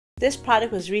This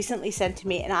product was recently sent to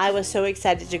me and I was so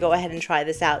excited to go ahead and try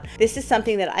this out. This is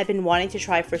something that I've been wanting to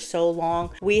try for so long.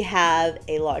 We have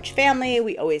a large family.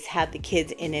 We always have the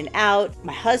kids in and out.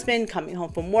 My husband coming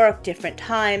home from work, different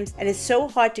times, and it's so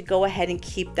hard to go ahead and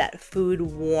keep that food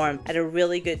warm at a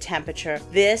really good temperature.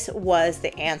 This was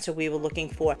the answer we were looking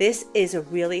for. This is a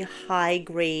really high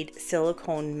grade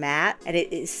silicone mat and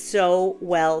it is so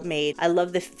well made. I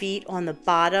love the feet on the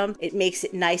bottom. It makes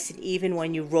it nice and even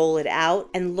when you roll it out,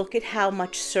 and look at how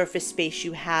much surface space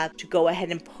you have to go ahead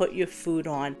and put your food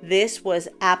on. This was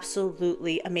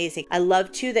absolutely amazing. I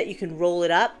love too that you can roll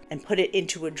it up and put it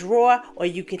into a drawer, or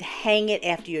you could hang it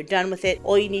after you're done with it.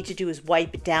 All you need to do is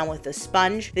wipe it down with a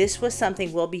sponge. This was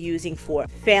something we'll be using for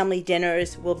family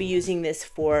dinners. We'll be using this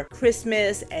for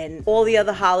Christmas and all the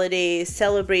other holidays,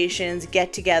 celebrations,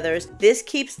 get-togethers. This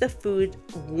keeps the food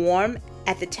warm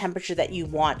at the temperature that you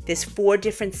want. There's 4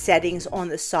 different settings on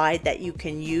the side that you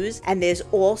can use, and there's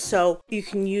also, you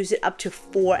can use it up to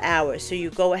 4 hours. So you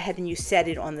go ahead and you set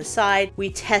it on the side. We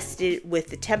tested it with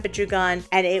the temperature gun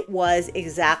and it was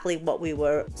exactly what we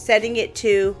were setting it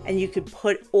to, and you could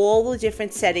put all the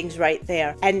different settings right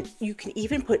there. And you can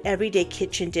even put everyday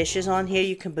kitchen dishes on here.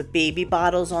 You can put baby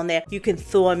bottles on there. You can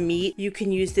thaw meat. You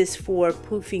can use this for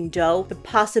poofing dough. The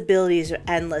possibilities are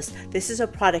endless. This is a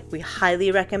product we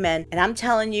highly recommend, and I'm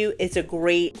telling you, it's a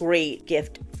great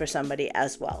gift for somebody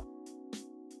as well.